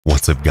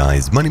What's up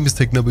guys, my name is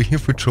Technobo here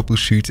for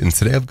Troubleshoot, and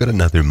today I've got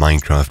another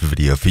Minecraft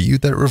video for you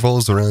that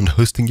revolves around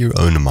hosting your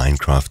own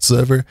Minecraft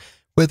server,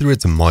 whether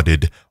it's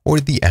modded or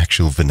the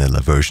actual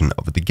vanilla version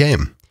of the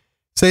game.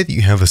 Say that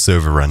you have a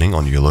server running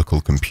on your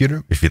local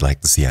computer. If you'd like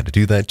to see how to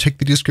do that, check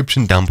the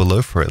description down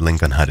below for a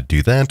link on how to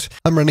do that.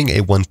 I'm running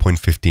a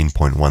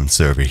 1.15.1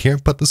 server here,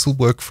 but this will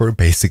work for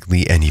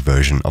basically any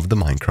version of the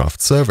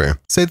Minecraft server.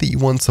 Say that you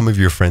want some of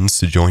your friends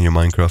to join your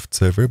Minecraft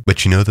server,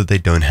 but you know that they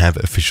don't have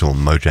official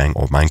Mojang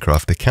or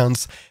Minecraft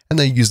accounts, and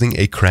they're using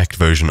a cracked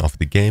version of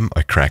the game,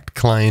 a cracked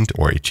client,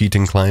 or a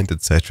cheating client,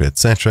 etc,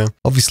 etc.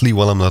 Obviously,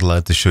 while I'm not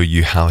allowed to show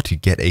you how to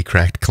get a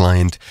cracked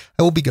client,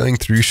 I will be going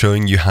through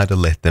showing you how to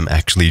let them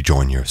actually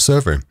join your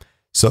server.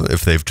 So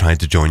if they've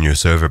tried to join your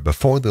server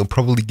before, they'll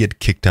probably get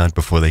kicked out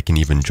before they can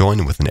even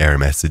join with an error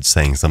message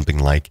saying something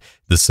like,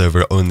 the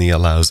server only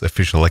allows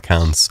official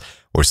accounts,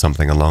 or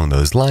something along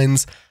those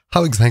lines.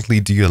 How exactly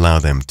do you allow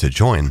them to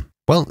join?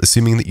 Well,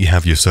 assuming that you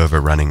have your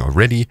server running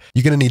already,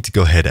 you're going to need to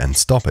go ahead and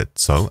stop it.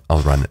 So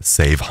I'll run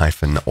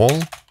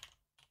save-all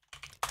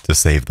to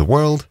save the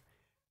world,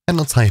 and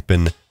I'll type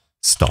in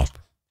stop,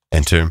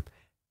 enter,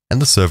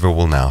 and the server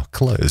will now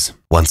close.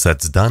 Once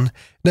that's done,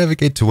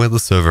 navigate to where the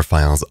server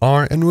files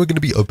are, and we're going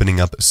to be opening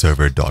up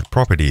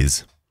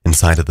server.properties.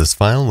 Inside of this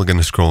file, we're going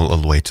to scroll all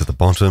the way to the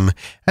bottom,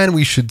 and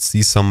we should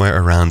see somewhere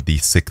around the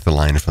 6th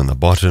line from the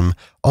bottom,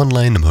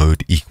 online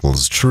mode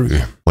equals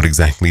true. What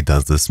exactly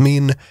does this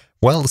mean?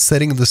 Well,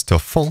 setting this to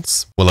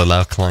false will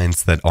allow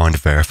clients that aren't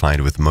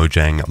verified with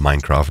Mojang,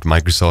 Minecraft,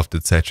 Microsoft,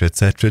 etc,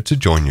 etc to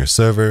join your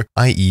server,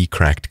 i.e.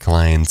 cracked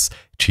clients,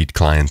 cheat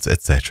clients,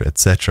 etc,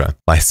 etc.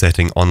 By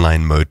setting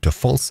online mode to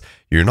false,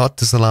 you're not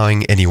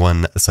disallowing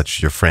anyone, such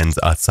as your friends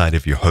outside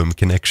of your home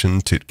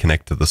connection, to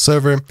connect to the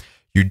server.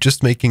 You're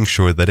just making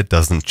sure that it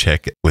doesn't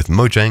check with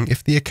Mojang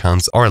if the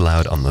accounts are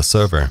allowed on the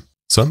server.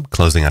 So,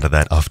 closing out of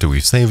that after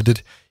we've saved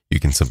it, you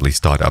can simply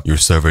start up your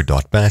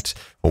server.bat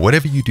or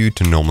whatever you do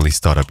to normally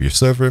start up your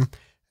server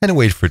and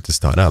wait for it to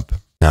start up.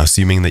 Now,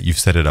 assuming that you've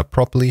set it up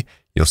properly,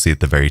 you'll see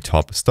at the very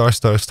top,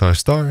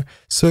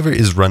 server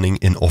is running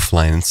in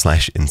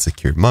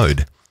offline/insecure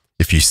mode.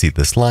 If you see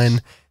this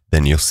line,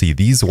 then you'll see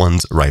these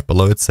ones right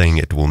below it saying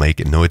it will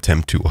make no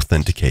attempt to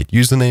authenticate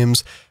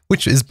usernames,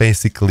 which is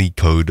basically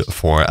code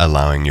for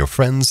allowing your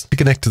friends to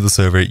connect to the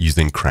server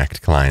using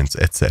cracked clients,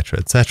 etc,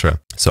 etc.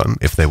 So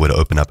if they were to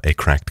open up a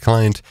cracked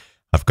client,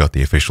 I've got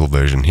the official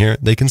version here,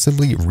 they can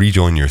simply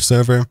rejoin your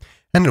server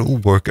and it will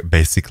work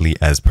basically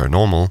as per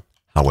normal.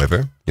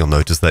 However, you'll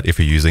notice that if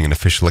you're using an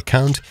official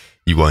account,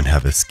 you won't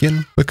have a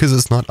skin because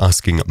it's not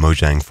asking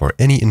Mojang for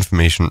any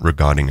information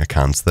regarding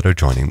accounts that are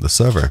joining the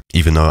server.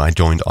 Even though I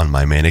joined on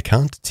my main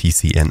account,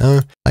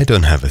 TCNO, I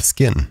don't have a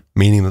skin,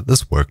 meaning that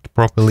this worked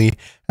properly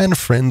and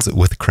friends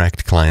with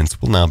cracked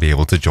clients will now be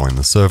able to join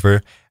the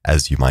server,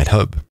 as you might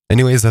hope.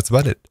 Anyways, that's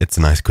about it. It's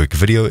a nice quick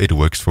video. It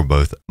works for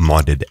both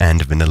modded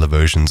and vanilla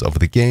versions of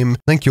the game.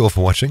 Thank you all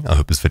for watching. I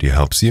hope this video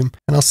helps you,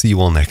 and I'll see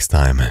you all next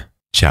time.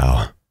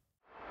 Ciao.